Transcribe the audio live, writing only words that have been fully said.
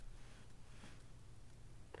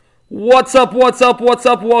What's up?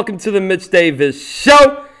 Welcome to the Mitch Davis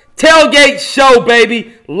Show. Tailgate Show,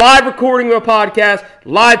 baby. Live recording of a podcast.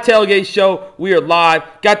 Live tailgate show. We are live.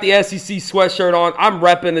 Got the SEC sweatshirt on. I'm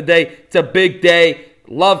repping today. It's a big day.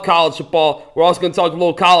 Love college football. We're also going to talk a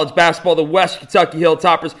little college basketball. The West Kentucky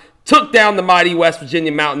Hilltoppers took down the mighty West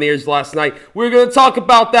Virginia Mountaineers last night. We're going to talk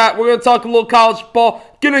about that. We're going to talk a little college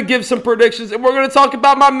football. Going to give some predictions. And we're going to talk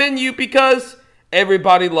about my menu because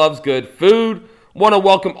everybody loves good food. Want to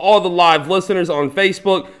welcome all the live listeners on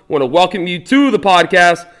Facebook. Want to welcome you to the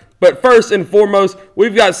podcast. But first and foremost,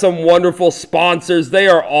 we've got some wonderful sponsors. They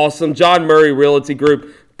are awesome. John Murray Realty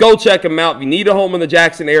Group. Go check them out. If you need a home in the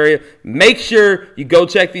Jackson area, make sure you go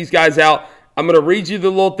check these guys out. I'm going to read you the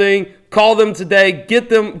little thing. Call them today. Get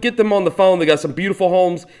them on the phone. They got some beautiful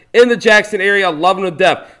homes in the Jackson area. I love them to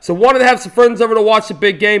death. So wanted to have some friends over to watch the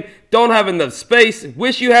big game. Don't have enough space.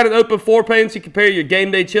 Wish you had an open floor plan so you could prepare your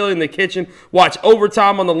game day chili in the kitchen. Watch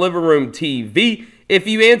overtime on the living room TV. If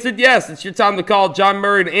you answered yes, it's your time to call John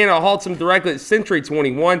Murray and Anna Haltzum directly at Century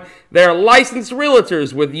 21. They are licensed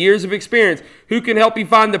realtors with years of experience who can help you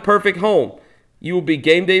find the perfect home. You will be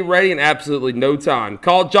game day ready in absolutely no time.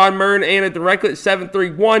 Call John Murray and Anna directly at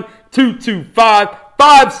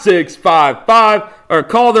 731-225-5655 or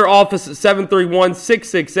call their office at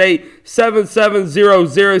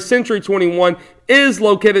 731-668-7700. Century 21 is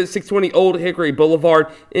located at 620 Old Hickory Boulevard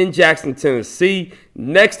in Jackson, Tennessee,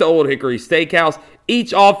 next to Old Hickory Steakhouse.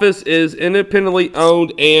 Each office is independently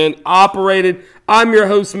owned and operated. I'm your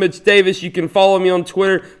host, Mitch Davis. You can follow me on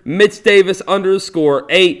Twitter,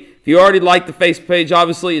 Mitch_Davis_8. If you already like the Facebook page,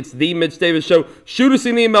 obviously, it's The Mitch Davis Show. Shoot us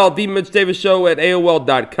an email at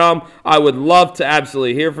themitchdavisshow@aol.com. I would love to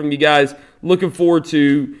absolutely hear from you guys. Looking forward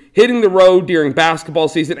to hitting the road during basketball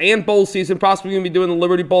season and bowl season. Possibly going to be doing the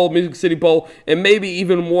Liberty Bowl, Music City Bowl, and maybe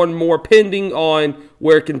even one more, pending on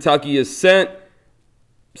where Kentucky is sent.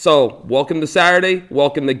 So, welcome to Saturday.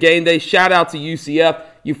 Welcome to game day. Shout out to UCF.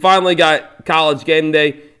 You finally got college game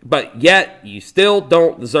day. But yet, you still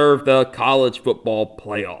don't deserve the college football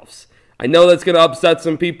playoffs. I know that's going to upset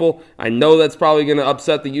some people. I know that's probably going to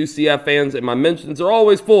upset the UCF fans. And my mentions are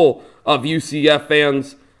always full of UCF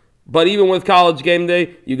fans. But even with college game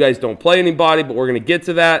day, you guys don't play anybody. But we're going to get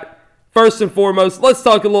to that. First and foremost, let's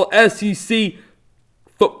talk a little SEC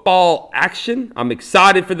football action. I'm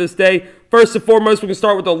excited for this day. First and foremost, we can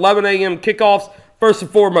start with the 11 a.m. kickoffs. First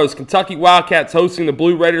and foremost, Kentucky Wildcats hosting the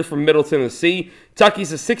Blue Raiders from Middle Tennessee.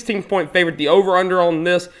 Kentucky's a 16-point favorite. The over-under on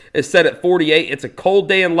this is set at 48. It's a cold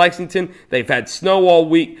day in Lexington. They've had snow all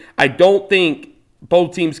week. I don't think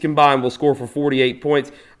both teams combined will score for 48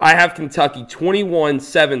 points. I have Kentucky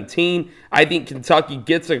 21-17. I think Kentucky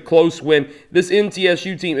gets a close win. This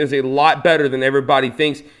MTSU team is a lot better than everybody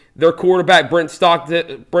thinks. Their quarterback, Brent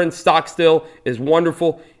Stockstill, is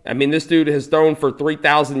wonderful. I mean, this dude has thrown for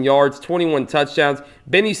 3,000 yards, 21 touchdowns.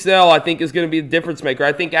 Benny Snell, I think, is going to be the difference maker.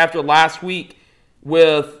 I think after last week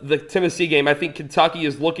with the Tennessee game, I think Kentucky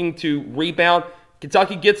is looking to rebound.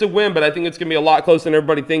 Kentucky gets a win, but I think it's going to be a lot closer than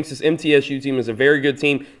everybody thinks. This MTSU team is a very good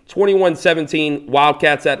team. 21-17,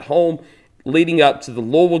 Wildcats at home, leading up to the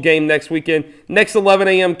Louisville game next weekend. Next 11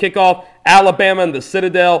 a.m. kickoff, Alabama and the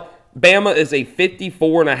Citadel. Bama is a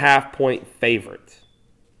 54.5-point favorite.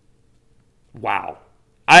 Wow.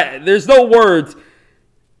 There's no words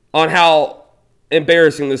on how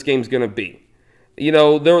embarrassing this game's going to be. You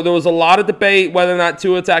know, there was a lot of debate whether or not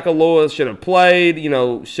Tua Tagovailoa should have played. You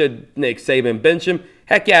know, should Nick Saban bench him?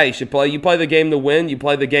 Heck yeah, he should play. You play the game to win. You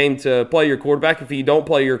play the game to play your quarterback. If you don't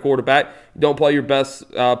play your quarterback, you don't play your best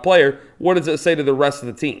player, what does it say to the rest of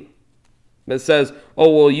the team? That says, oh,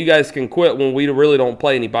 well, you guys can quit when we really don't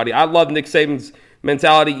play anybody. I love Nick Saban's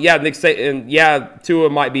mentality. Yeah, Nick Saban, Tua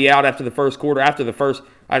might be out after the first quarter, after the first,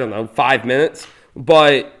 5 minutes.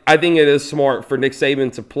 But I think it is smart for Nick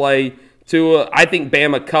Saban to play Tua. I think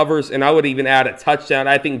Bama covers, and I would even add a touchdown.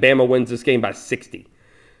 I think Bama wins this game by 60.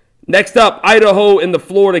 Next up, Idaho and the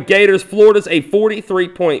Florida Gators. Florida's a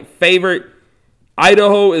 43-point favorite.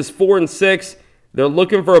 Idaho is 4-6. They're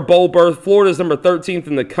looking for a bowl berth. Florida's number 13th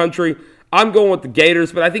in the country. I'm going with the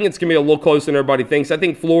Gators, but I think it's going to be a little closer than everybody thinks. I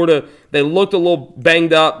think Florida, they looked a little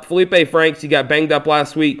banged up. Felipe Franks, he got banged up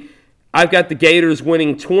last week. I've got the Gators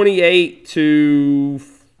winning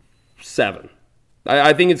 28-7.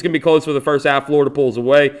 I think it's going to be close for the first half. Florida pulls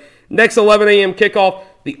away. Next 11 a.m. kickoff,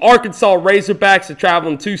 the Arkansas Razorbacks are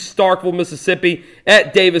traveling to Starkville, Mississippi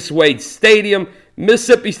at Davis-Wade Stadium.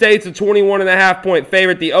 Mississippi State's a 21.5-point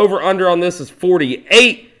favorite. The over-under on this is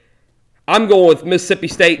 48. I'm going with Mississippi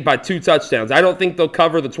State by 2 touchdowns. I don't think they'll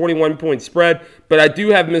cover the 21-point spread, but I do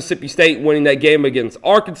have Mississippi State winning that game against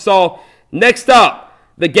Arkansas. Next up,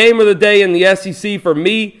 the game of the day in the SEC for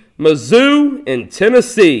me, Mizzou and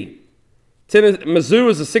Tennessee. Mizzou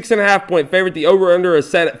is a 6.5-point favorite. The over-under is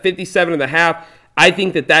set at 57.5. I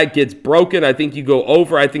think that gets broken. I think you go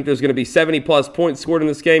over. I think there's going to be 70-plus points scored in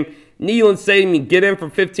this game. Neyland Stadium, you get in for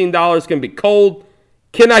 $15. It's going to be cold.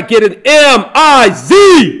 Can I get an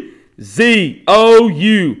M-I-Z-Z-O-U?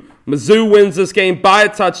 Mizzou wins this game by a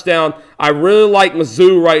touchdown. I really like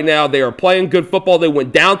Mizzou right now. They are playing good football. They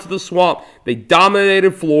went down to the Swamp. They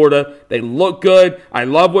dominated Florida. They look good. I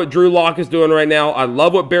love what Drew Lock is doing right now. I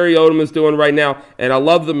love what Barry Odom is doing right now. And I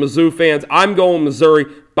love the Mizzou fans. I'm going Missouri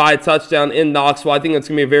by a touchdown in Knoxville. I think it's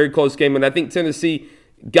going to be a very close game. And I think Tennessee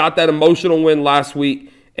got that emotional win last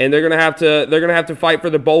week. And they're gonna have to fight for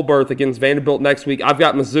the bowl berth against Vanderbilt next week. I've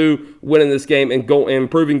got Mizzou winning this game and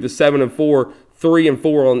improving to 7-4,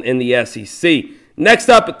 3-4 in the SEC. Next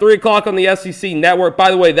up at 3 o'clock on the SEC Network.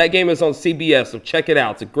 By the way, that game is on CBS, so check it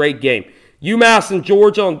out. It's a great game. UMass and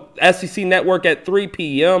Georgia on SEC Network at 3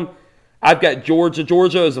 p.m. I've got Georgia.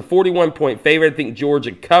 Georgia is a 41-point favorite. I think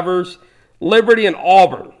Georgia covers. Liberty and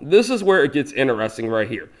Auburn. This is where it gets interesting right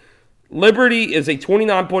here. Liberty is a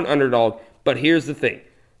 29-point underdog, but here's the thing.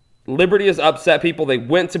 Liberty has upset people. They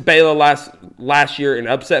went to Baylor last year and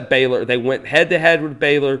upset Baylor. They went head-to-head with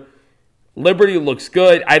Baylor. Liberty looks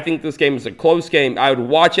good. I think this game is a close game. I would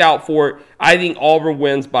watch out for it. I think Auburn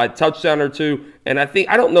wins by a touchdown or two. And I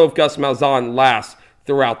don't know if Gus Malzahn lasts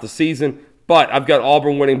throughout the season, but I've got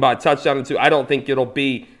Auburn winning by a touchdown or two. I don't think it'll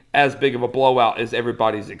be as big of a blowout as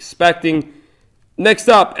everybody's expecting. Next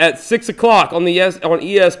up at 6 o'clock on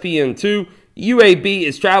ESPN2, UAB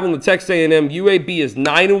is traveling to Texas A&M. UAB is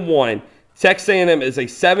 9-1. Texas A&M is a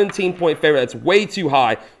 17-point favorite. That's way too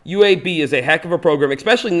high. UAB is a heck of a program,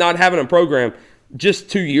 especially not having a program just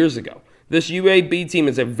 2 years ago. This UAB team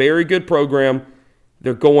is a very good program.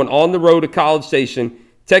 They're going on the road to College Station.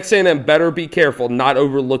 Texas A&M better be careful, not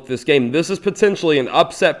overlook this game. This is potentially an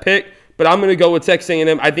upset pick, but I'm going to go with Texas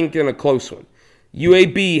A&M. I think in a close one.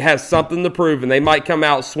 UAB has something to prove, and they might come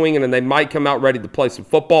out swinging, and they might come out ready to play some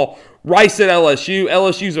football. Rice at LSU.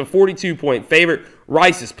 LSU's a 42-point favorite.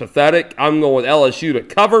 Rice is pathetic. I'm going with LSU to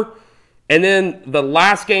cover. And then the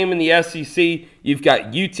last game in the SEC, you've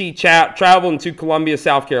got UT traveling to Columbia,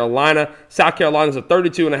 South Carolina. South Carolina's a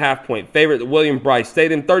 32.5-point favorite at William Bryce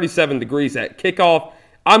Stadium, 37 degrees at kickoff.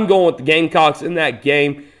 I'm going with the Gamecocks in that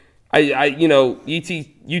game.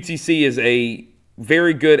 UTC is a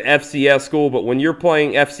very good FCS school, but when you're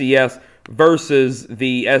playing FCS versus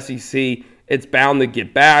the SEC, it's bound to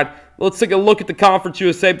get bad. Let's take a look at the Conference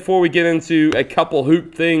USA before we get into a couple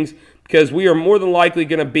hoop things, because we are more than likely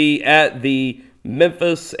going to be at the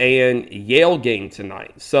Memphis and Yale game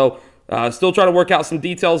tonight. So still trying to work out some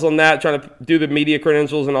details on that, trying to do the media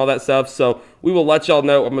credentials and all that stuff. So we will let y'all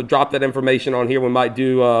know. I'm going to drop that information on here. We might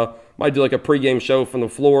do like a pregame show from the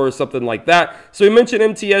floor or something like that. So we mentioned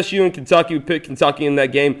MTSU and Kentucky. We picked Kentucky in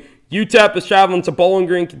that game. UTEP is traveling to Bowling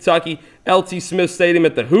Green, Kentucky, LT Smith Stadium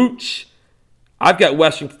at the Hooch. I've got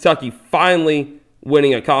Western Kentucky finally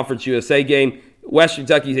winning a Conference USA game. Western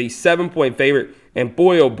Kentucky is a 7-point favorite. And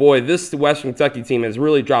boy, oh boy, this Western Kentucky team has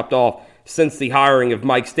really dropped off since the hiring of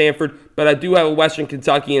Mike Stanford. But I do have a Western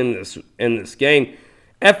Kentucky in this game.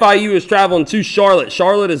 FIU is traveling to Charlotte.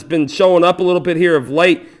 Charlotte has been showing up a little bit here of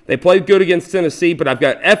late. They played good against Tennessee, but I've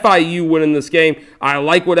got FIU winning this game. I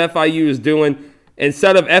like what FIU is doing.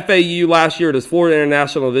 Instead of FAU last year, it is Florida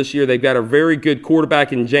International this year. They've got a very good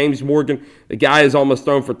quarterback in James Morgan. The guy has almost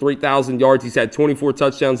thrown for 3,000 yards. He's had 24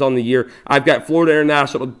 touchdowns on the year. I've got Florida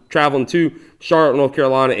International traveling to Charlotte, North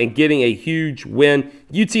Carolina, and getting a huge win.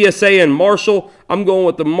 UTSA and Marshall. I'm going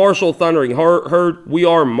with the Marshall Thundering Herd. We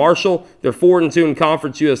are Marshall. They're 4-2 in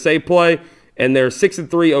Conference USA play, and they're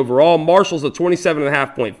 6-3 overall. Marshall's a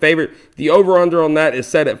 27.5-point favorite. The over-under on that is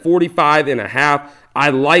set at 45.5. I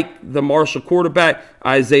like the Marshall quarterback,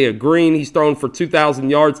 Isaiah Green. He's thrown for 2,000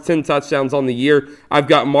 yards, 10 touchdowns on the year. I've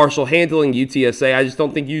got Marshall handling UTSA. I just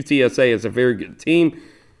don't think UTSA is a very good team.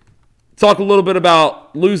 Talk a little bit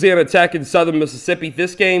about Louisiana Tech and Southern Mississippi.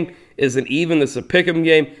 This game isn't even. It's a pick'em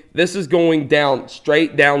game. This is going down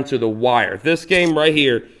straight down to the wire. This game right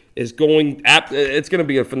here it's going to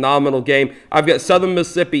be a phenomenal game. I've got Southern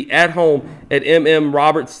Mississippi at home at M.M.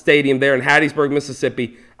 Roberts Stadium there in Hattiesburg,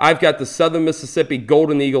 Mississippi. I've got the Southern Mississippi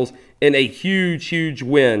Golden Eagles in a huge, huge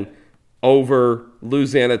win over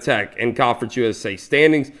Louisiana Tech in Conference USA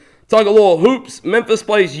standings. Talk a little hoops. Memphis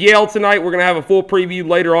plays Yale tonight. We're going to have a full preview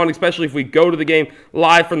later on, especially if we go to the game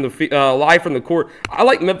live from the court. I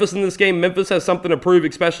like Memphis in this game. Memphis has something to prove,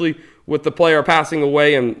 especially with the player passing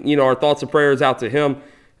away, and our thoughts and prayers out to him.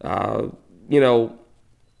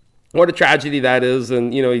 What a tragedy that is,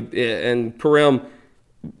 and and Kareem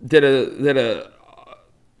did a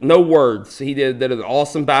no words. He did an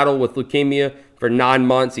awesome battle with leukemia for 9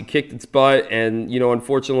 months. He kicked its butt, and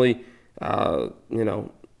unfortunately,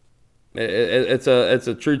 it's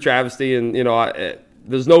a true travesty, and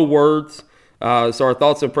there's no words. So our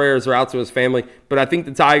thoughts and prayers are out to his family. But I think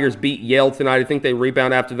the Tigers beat Yale tonight. I think they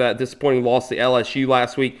rebound after that disappointing loss to LSU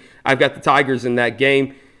last week. I've got the Tigers in that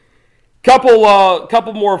game.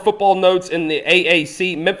 Couple more football notes in the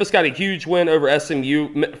AAC. Memphis got a huge win over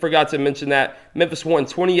SMU. Forgot to mention that. Memphis won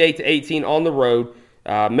 28-18 on the road.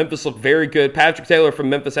 Memphis looked very good. Patrick Taylor from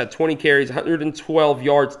Memphis had 20 carries, 112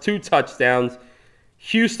 yards, 2 touchdowns.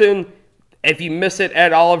 Houston, if you miss it,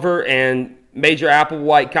 Ed Oliver and Major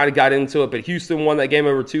Applewhite kind of got into it, but Houston won that game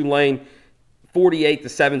over Tulane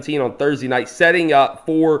 48-17 on Thursday night, setting up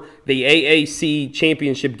for the AAC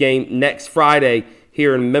championship game next Friday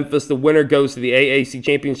here in Memphis. The winner goes to the AAC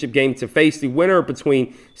championship game to face the winner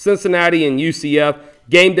between Cincinnati and UCF.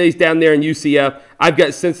 Game day's down there in UCF. I've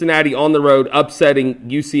got Cincinnati on the road upsetting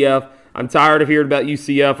UCF. I'm tired of hearing about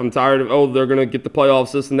UCF. I'm tired of, they're going to get the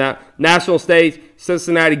playoffs, this and that. National stage,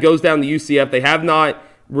 Cincinnati goes down to UCF. They have not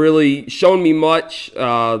really shown me much,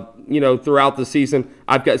 throughout the season.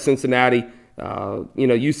 I've got Cincinnati.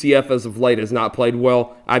 UCF as of late has not played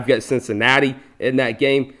well. I've got Cincinnati in that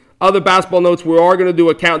game. Other basketball notes, we are going to do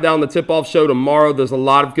a countdown, the tip-off show tomorrow. There's a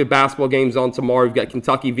lot of good basketball games on tomorrow. We've got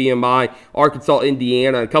Kentucky VMI, Arkansas,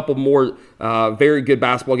 Indiana, and a couple more very good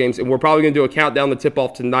basketball games. And we're probably going to do a countdown, the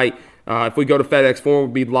tip-off tonight. If we go to FedEx Forum,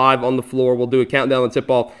 we'll be live on the floor. We'll do a countdown, the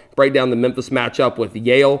tip-off, break down the Memphis matchup with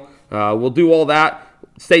Yale. We'll do all that.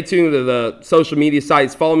 Stay tuned to the social media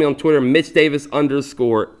sites. Follow me on Twitter,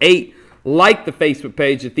 MitchDavis_8. Like the Facebook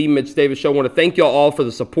page at The Mitch Davis Show. I want to thank y'all all for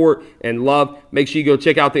the support and love. Make sure you go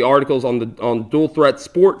check out the articles on Dual Threat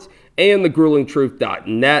Sports and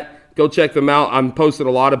thegruelingtruth.net. Go check them out. I'm posting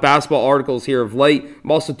a lot of basketball articles here of late.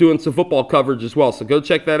 I'm also doing some football coverage as well, so go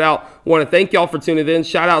check that out. I want to thank y'all for tuning in.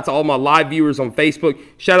 Shout out to all my live viewers on Facebook.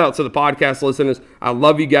 Shout out to the podcast listeners. I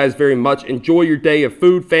love you guys very much. Enjoy your day of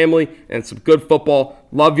food, family, and some good football.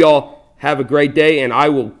 Love y'all. Have a great day, and I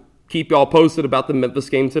will keep y'all posted about the Memphis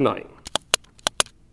game tonight.